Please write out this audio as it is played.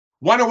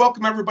Want to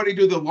welcome everybody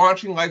to the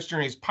Launching Life's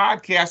Journeys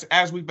podcast.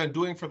 As we've been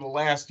doing for the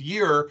last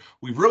year,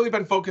 we've really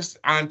been focused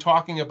on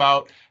talking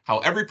about how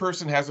every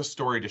person has a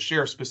story to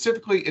share,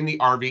 specifically in the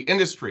RV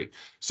industry.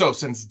 So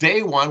since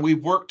day one,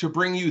 we've worked to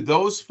bring you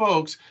those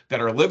folks that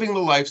are living the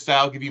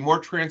lifestyle, give you more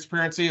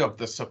transparency of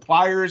the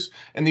suppliers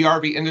in the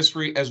RV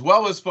industry, as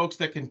well as folks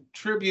that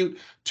contribute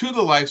to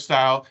the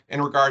lifestyle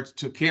in regards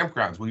to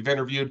campgrounds. We've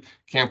interviewed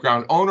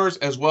campground owners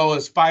as well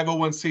as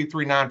 501c3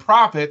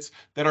 nonprofits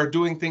that are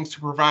doing things to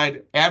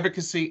provide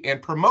advocacy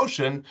and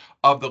promotion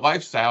of the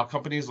lifestyle,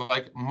 companies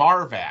like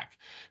Marvac.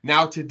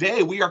 Now,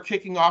 today we are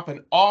kicking off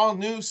an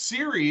all-new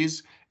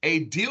series,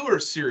 a dealer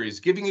series,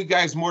 giving you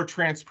guys more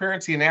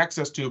transparency and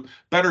access to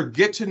better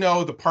get to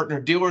know the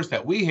partner dealers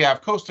that we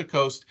have coast to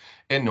coast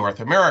in North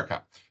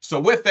America. So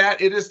with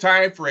that, it is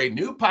time for a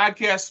new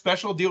podcast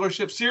special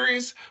dealership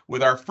series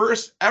with our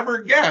first ever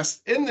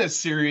guest in this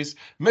series,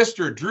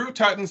 Mr. Drew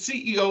Tutton,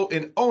 CEO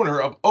and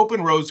owner of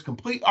Open Roads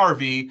Complete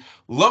RV,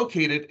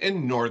 located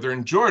in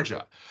Northern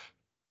Georgia.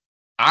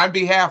 On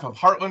behalf of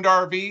Heartland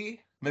RV,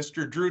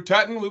 Mr. Drew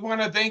Tutton, we want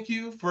to thank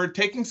you for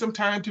taking some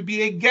time to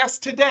be a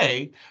guest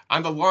today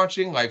on the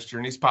Launching Life's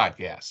Journeys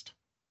podcast.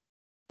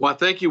 Well,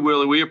 thank you,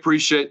 Willie. We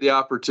appreciate the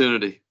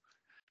opportunity.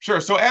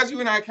 Sure. So as you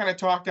and I kind of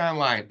talked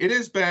online, it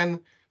has been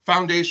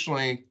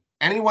foundationally,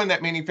 anyone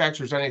that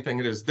manufactures anything,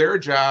 it is their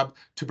job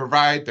to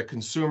provide the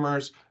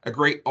consumers a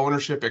great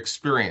ownership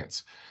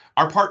experience.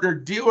 Our partner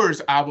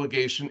dealers'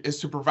 obligation is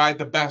to provide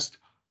the best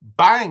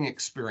buying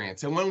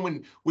experience. And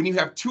when you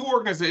have two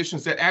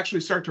organizations that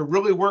actually start to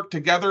really work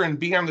together and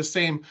be on the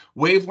same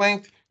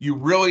wavelength, you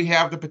really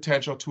have the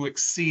potential to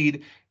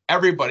exceed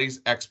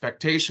everybody's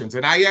expectations.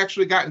 And I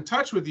actually got in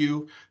touch with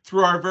you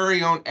through our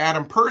very own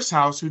Adam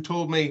Pershouse, who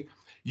told me,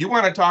 you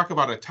want to talk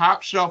about a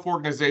top shelf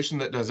organization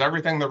that does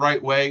everything the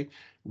right way?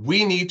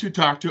 We need to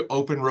talk to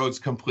Open Roads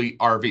Complete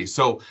RV.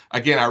 So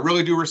again, I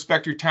really do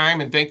respect your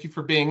time and thank you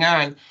for being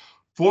on.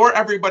 For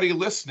everybody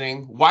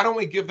listening, why don't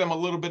we give them a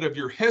little bit of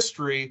your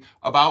history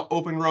about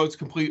Open Roads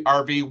Complete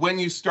RV, when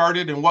you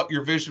started and what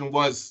your vision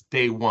was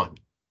day one?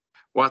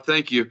 Well,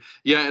 thank you.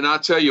 Yeah, and I'll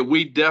tell you,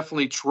 we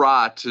definitely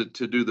try to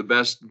do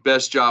the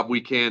best job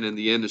we can in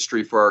the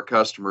industry for our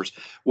customers.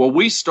 Well,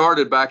 we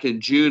started back in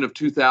June of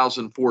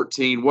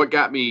 2014. What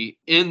got me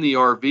in the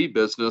RV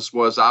business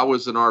was I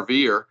was an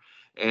RVer,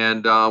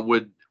 and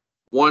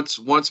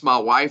once my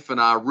wife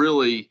and I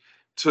really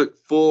took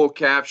full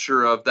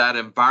capture of that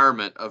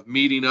environment of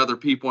meeting other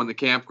people in the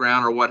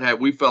campground or what have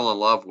we fell in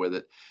love with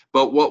it.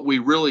 But what we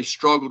really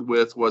struggled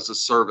with was the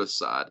service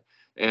side.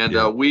 And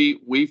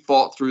we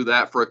fought through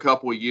that for a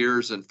couple of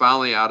years, and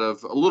finally, out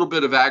of a little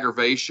bit of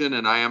aggravation,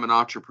 and I am an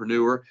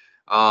entrepreneur,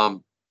 I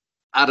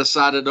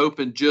decided to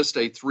open just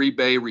a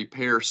 3-bay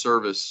repair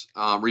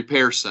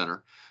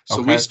center.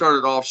 So we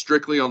started off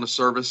strictly on the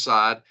service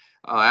side.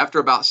 After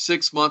about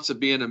 6 months of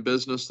being in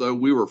business, though,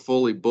 we were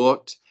fully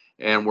booked,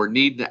 and we're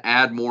needing to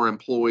add more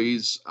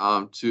employees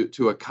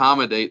to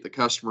accommodate the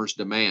customers'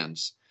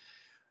 demands.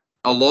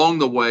 Along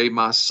the way,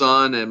 my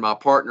son and my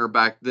partner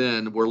back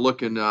then were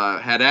looking,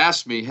 had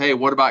asked me, hey,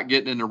 what about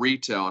getting into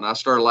retail? And I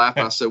started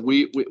laughing. I said,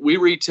 we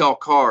retail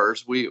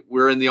cars.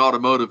 We're in the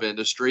automotive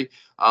industry.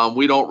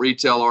 We don't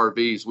retail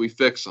RVs. We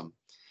fix them.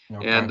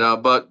 Okay. And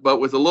but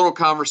with a little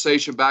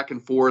conversation back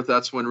and forth,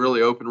 that's when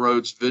really Open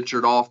Roads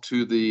ventured off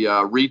to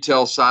the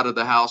retail side of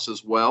the house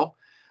as well.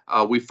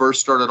 We first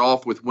started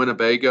off with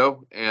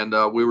Winnebago, and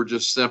we were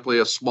just simply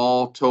a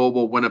small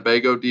towable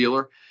Winnebago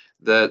dealer.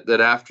 That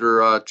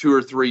after 2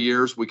 or 3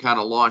 years, we kind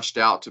of launched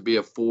out to be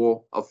a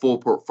full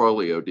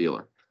portfolio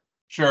dealer.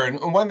 Sure. And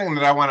one thing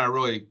that I want to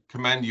really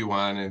commend you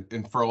on,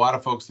 and for a lot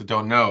of folks that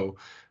don't know,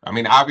 I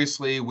mean,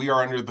 obviously we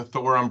are under the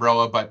Thor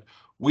umbrella, but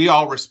we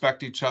all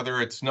respect each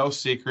other. It's no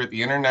secret.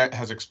 The internet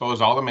has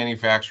exposed all the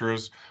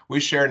manufacturers. We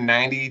share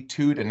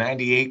 92 to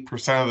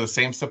 98% of the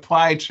same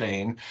supply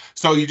chain.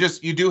 So you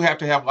do have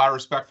to have a lot of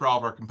respect for all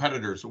of our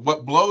competitors.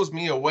 What blows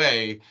me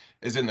away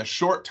is in the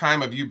short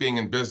time of you being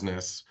in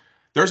business,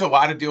 there's a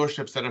lot of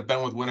dealerships that have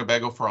been with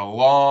Winnebago for a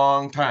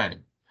long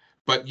time,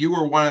 but you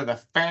were one of the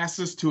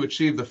fastest to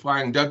achieve the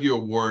Flying W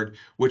Award,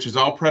 which is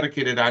all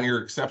predicated on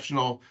your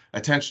exceptional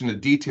attention to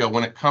detail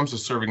when it comes to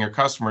serving your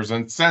customers.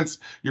 And since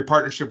your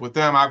partnership with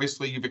them,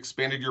 obviously you've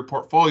expanded your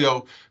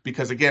portfolio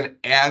because, again,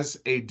 as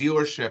a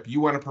dealership, you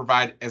want to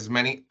provide as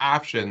many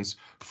options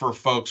for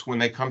folks when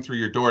they come through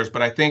your doors.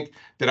 But I think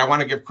that I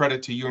want to give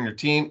credit to you and your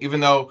team,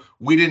 even though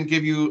we didn't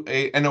give you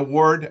an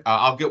award.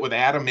 I'll get with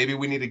Adam. Maybe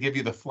we need to give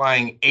you the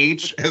Flying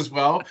H as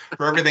well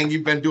for everything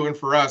you've been doing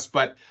for us.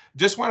 But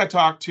just want to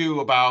talk too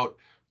about,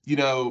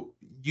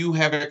 you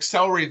have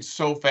accelerated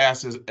so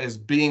fast as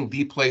being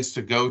the place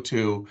to go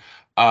to.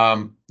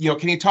 Can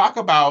you talk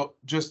about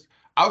just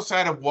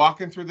outside of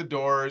walking through the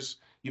doors,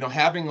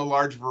 having a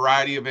large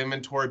variety of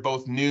inventory,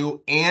 both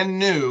new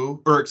and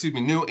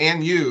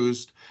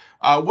used,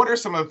 what are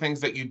some of the things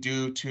that you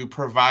do to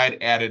provide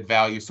added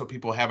value so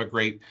people have a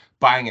great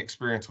buying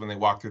experience when they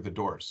walk through the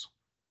doors?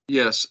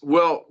 Yes.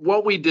 Well,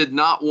 what we did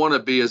not want to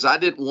be is I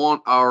didn't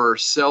want our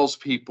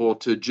salespeople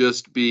to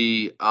just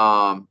be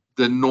the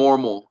the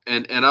normal,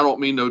 and I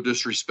don't mean no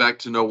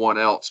disrespect to no one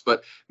else,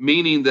 but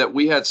meaning that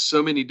we had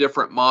so many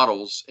different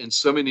models and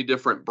so many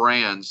different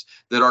brands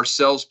that our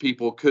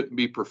salespeople couldn't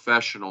be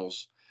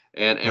professionals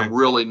and Okay.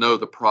 really know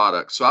the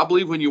product. So I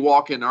believe when you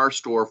walk in our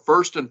store,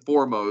 first and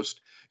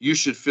foremost, you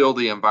should feel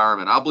the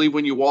environment. I believe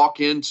when you walk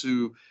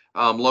into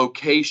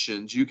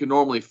locations, you can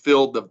normally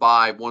feel the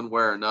vibe one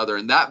way or another,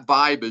 and that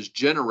vibe is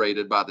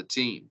generated by the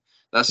team.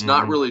 That's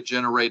not Hmm. really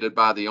generated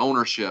by the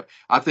ownership.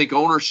 I think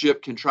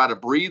ownership can try to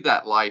breathe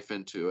that life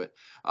into it.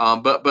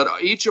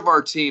 But each of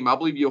our team, I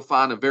believe you'll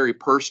find a very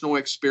personal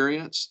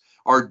experience.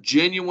 Our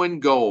genuine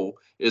goal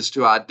is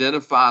to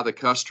identify the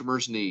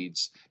customer's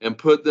needs and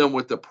put them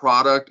with the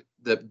product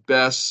that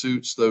best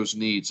suits those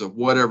needs of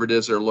whatever it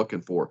is they're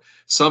looking for.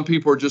 Some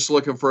people are just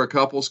looking for a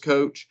couples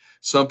coach.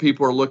 Some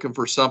people are looking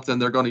for something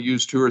they're going to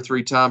use 2 or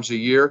 3 times a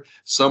year.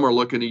 Some are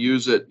looking to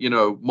use it,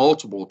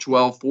 multiple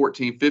 12,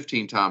 14,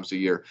 15 times a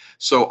year.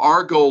 So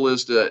our goal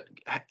is to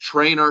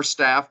train our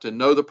staff to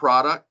know the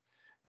product,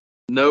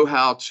 know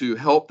how to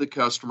help the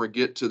customer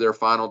get to their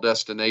final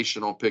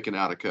destination on picking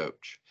out a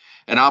coach.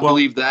 And I Well,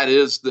 believe that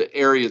is the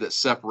area that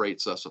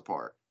separates us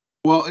apart.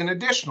 Well, and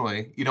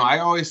additionally, I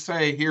always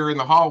say here in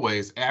the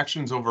hallways,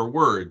 actions over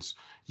words.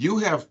 You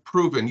have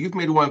proven you've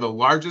made one of the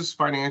largest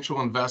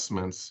financial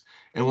investments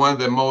in one of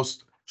the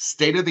most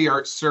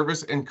state-of-the-art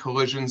service and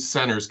collision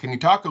centers. Can you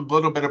talk a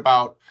little bit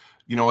about,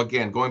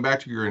 again, going back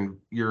to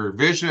your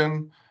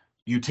vision,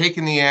 you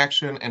taking the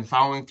action and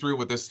following through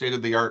with this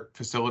state-of-the-art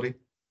facility?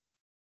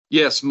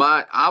 Yes,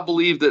 I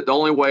believe that the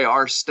only way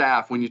our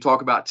staff, when you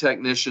talk about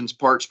technicians,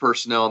 parts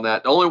personnel, and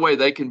that, the only way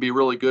they can be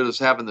really good is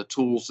having the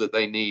tools that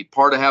they need.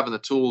 Part of having the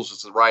tools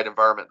is the right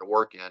environment to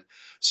work in.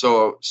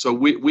 So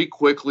we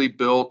quickly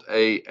built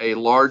a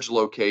large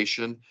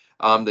location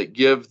that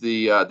give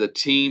the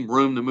team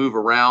room to move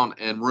around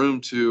and room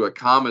to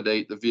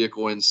accommodate the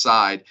vehicle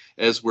inside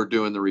as we're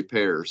doing the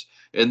repairs.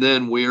 And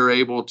then we're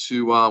able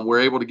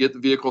to get the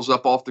vehicles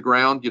up off the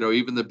ground.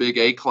 Even the big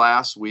A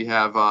class, we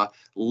have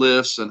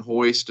lifts and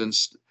hoist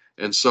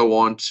and so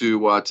on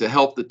to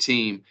help the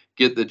team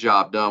get the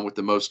job done with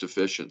the most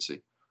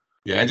efficiency.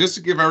 Yeah, and just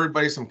to give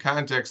everybody some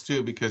context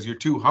too, because you're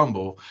too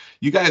humble,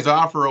 you guys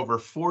offer over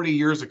 40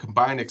 years of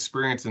combined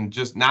experience in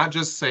not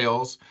just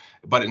sales,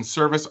 but in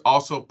service,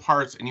 also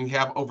parts, and you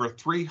have over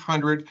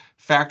 300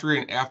 factory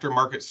and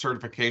aftermarket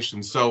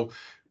certifications. So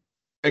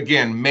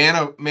again, man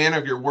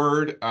of your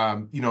word.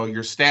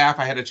 Your staff,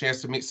 I had a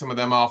chance to meet some of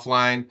them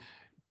offline.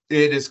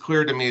 It is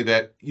clear to me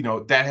that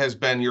that has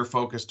been your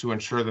focus to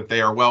ensure that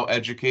they are well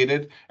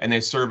educated and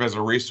they serve as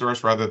a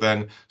resource rather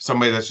than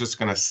somebody that's just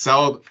going to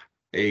sell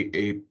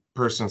a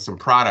person some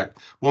product.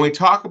 When we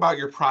talk about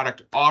your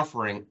product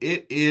offering,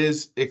 it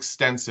is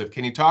extensive.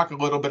 Can you talk a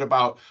little bit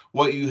about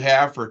what you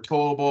have for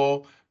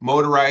towable,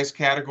 motorized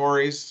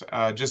categories,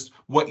 just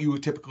what you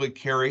typically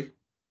carry?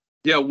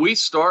 Yeah, we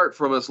start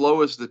from as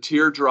low as the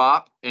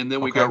teardrop, and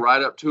then we go Okay.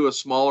 right up to a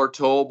smaller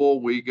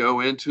towable. We go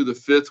into the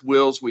fifth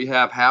wheels. We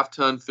have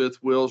half-ton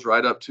fifth wheels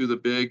right up to the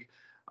big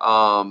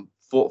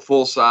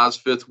full size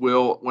fifth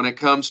wheel. When it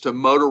comes to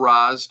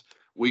motorized,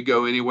 we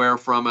go anywhere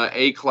from a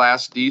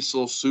A-class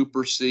diesel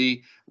Super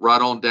C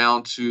right on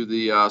down to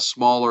the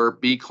smaller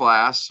B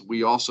class.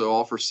 We also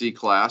offer C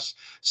class.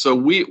 So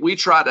we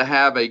try to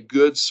have a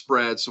good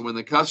spread. So when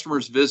the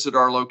customers visit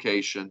our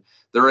location,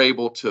 they're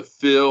able to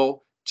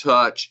feel,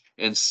 touch,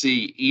 and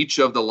see each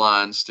of the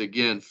lines to,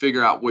 again,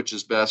 figure out which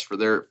is best for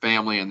their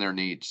family and their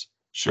needs.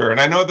 Sure. And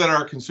I know that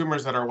our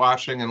consumers that are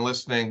watching and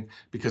listening,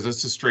 because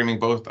this is streaming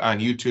both on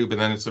YouTube and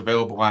then it's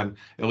available on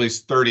at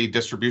least 30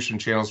 distribution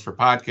channels for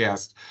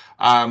podcasts.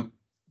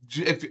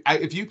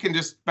 If you can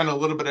just spend a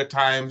little bit of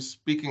time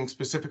speaking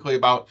specifically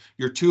about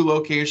your two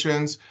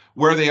locations,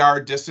 where they are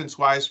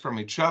distance-wise from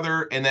each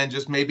other, and then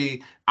just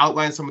maybe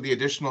outline some of the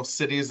additional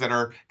cities that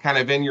are kind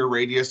of in your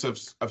radius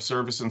of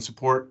service and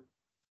support.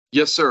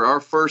 Yes, sir. Our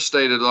first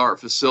state-of-the-art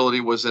facility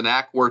was in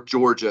Ackworth,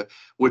 Georgia,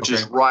 which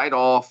Okay. is right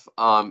off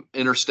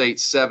Interstate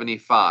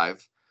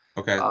 75,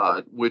 Okay.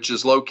 which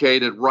is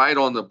located right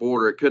on the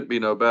border. It couldn't be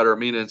no better. I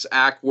mean, it's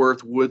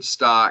Ackworth,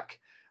 Woodstock,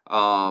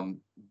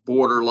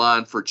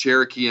 borderline for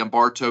Cherokee and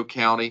Bartow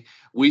County.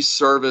 We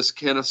service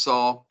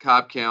Kennesaw,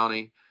 Cobb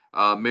County,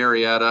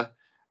 Marietta,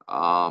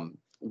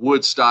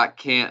 Woodstock,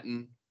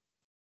 Canton,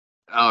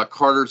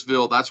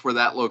 Cartersville. That's where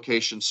that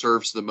location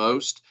serves the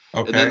most.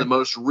 And then the Okay.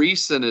 most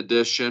recent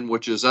addition,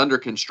 which is under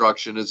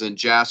construction, is in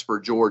Jasper,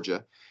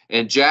 Georgia.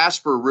 And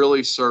Jasper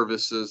really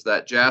services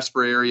that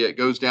Jasper area. It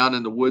goes down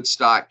into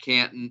Woodstock,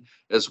 Canton,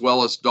 as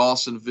well as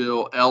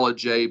Dawsonville,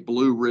 Ellijay,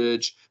 Blue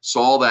Ridge.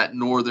 So all that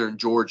northern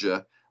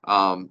Georgia,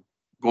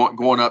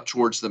 going up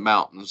towards the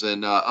mountains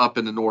and up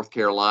into North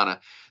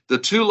Carolina. The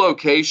two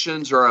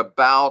locations are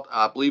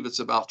I believe it's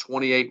about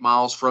 28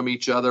 miles from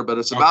each other, but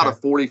it's about a Okay.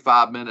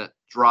 45-minute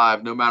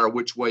drive no matter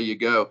which way you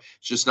go.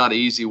 It's just not an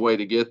easy way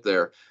to get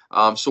there.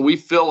 So we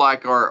feel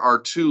like our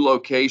two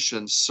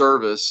locations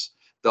service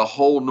the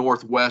whole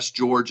Northwest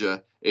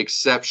Georgia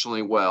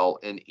exceptionally well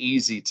and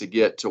easy to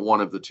get to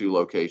one of the two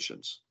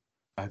locations.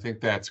 I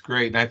think that's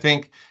great. And I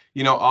think,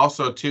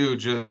 also too,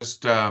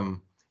 just,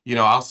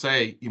 I'll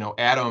say,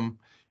 Adam,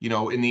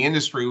 in the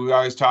industry, we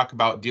always talk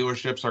about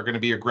dealerships are going to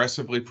be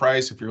aggressively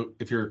priced.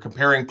 If you're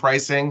comparing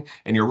pricing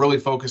and you're really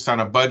focused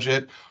on a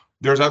budget,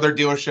 there's other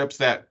dealerships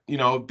that,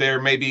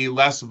 there may be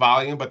less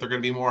volume, but they're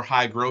going to be more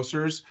high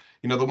grossers.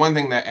 The one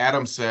thing that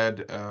Adam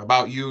said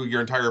about you, your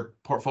entire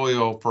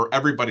portfolio, for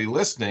everybody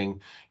listening,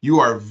 you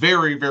are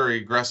very, very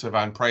aggressive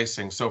on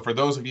pricing. So for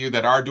those of you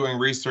that are doing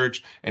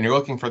research and you're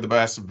looking for the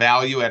best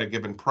value at a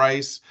given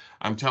price,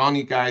 I'm telling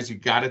you guys, you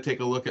got to take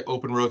a look at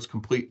Open Roads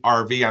Complete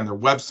RV on their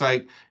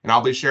website. And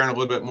I'll be sharing a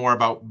little bit more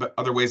about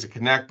other ways to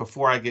connect.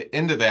 Before I get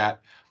into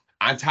that,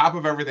 on top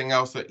of everything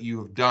else that you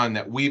have done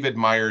that we've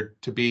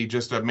admired to be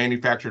just a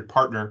manufactured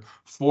partner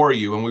for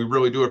you, and we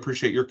really do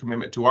appreciate your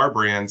commitment to our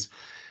brands.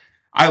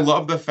 I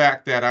love the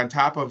fact that on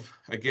top of,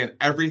 again,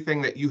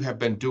 everything that you have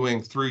been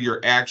doing through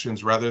your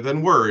actions rather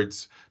than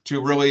words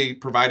to really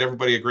provide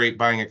everybody a great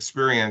buying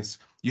experience,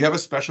 you have a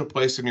special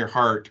place in your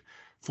heart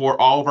for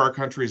all of our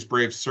country's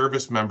brave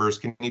service members.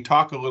 Can you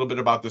talk a little bit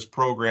about this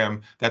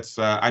program that's,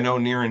 I know,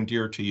 near and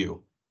dear to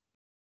you?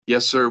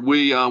 Yes, sir.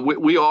 We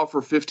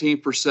offer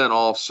 15%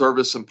 off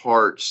service and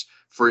parts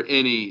for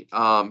any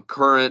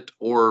current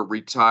or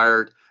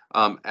retired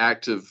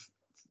active,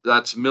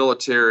 that's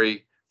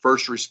military,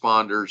 first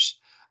responders,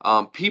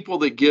 people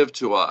that give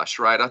to us,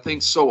 right? I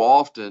think so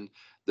often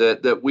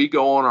that we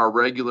go on our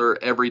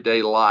regular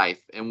everyday life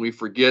and we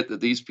forget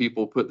that these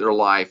people put their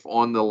life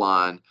on the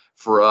line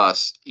for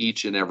us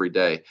each and every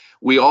day.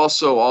 We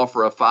also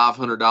offer a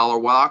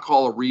 $500, what I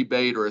call a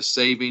rebate or a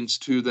savings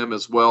to them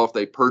as well if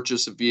they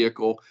purchase a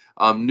vehicle,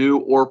 new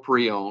or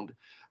pre-owned.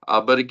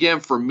 But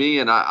again, for me,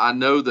 and I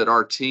know that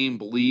our team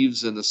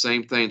believes in the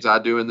same things I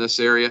do in this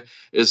area,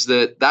 is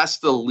that that's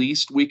the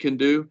least we can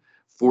do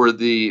for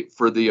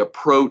the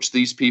approach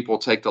these people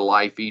take to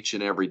life each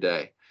and every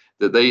day.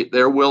 That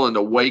they're willing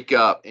to wake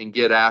up and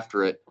get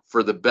after it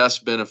for the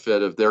best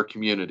benefit of their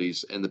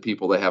communities and the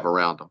people they have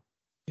around them.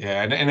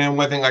 Yeah, and then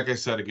one thing, like I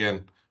said,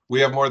 again, we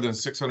have more than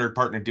 600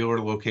 partner dealer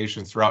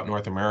locations throughout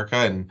North America,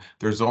 and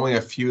there's only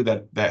a few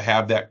that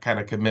have that kind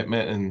of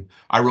commitment. And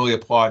I really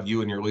applaud you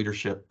and your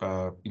leadership,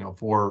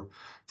 for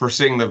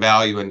seeing the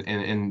value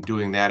in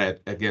doing that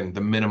at, again,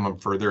 the minimum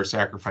for their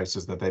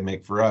sacrifices that they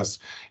make for us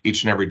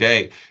each and every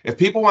day. If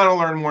people want to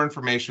learn more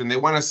information, they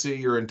want to see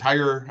your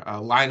entire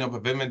lineup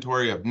of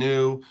inventory of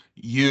new,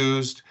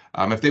 used,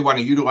 if they want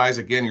to utilize,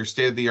 again, your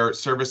state-of-the-art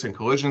service and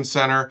collision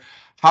center,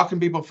 how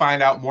can people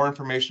find out more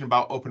information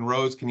about Open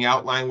Roads? Can you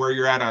outline where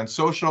you're at on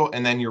social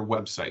and then your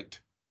website?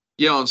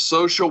 Yeah, on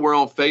social, we're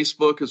on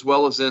Facebook as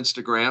well as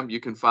Instagram. You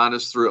can find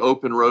us through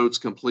Open Roads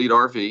Complete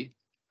RV.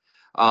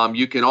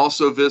 You can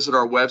also visit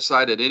our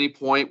website at any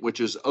point, which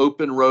is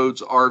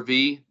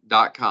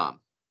openroadsrv.com.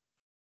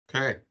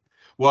 Okay.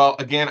 Well,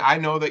 again, I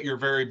know that you're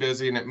very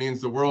busy, and it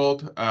means the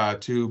world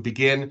to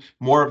begin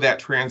more of that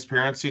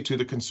transparency to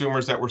the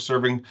consumers that we're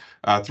serving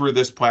through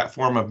this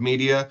platform of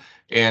media.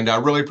 And I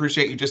really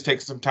appreciate you just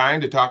taking some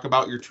time to talk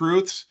about your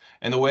truths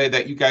and the way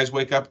that you guys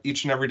wake up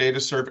each and every day to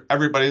serve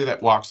everybody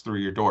that walks through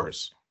your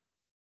doors.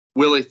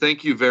 Willie,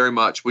 thank you very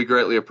much. We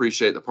greatly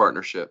appreciate the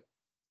partnership.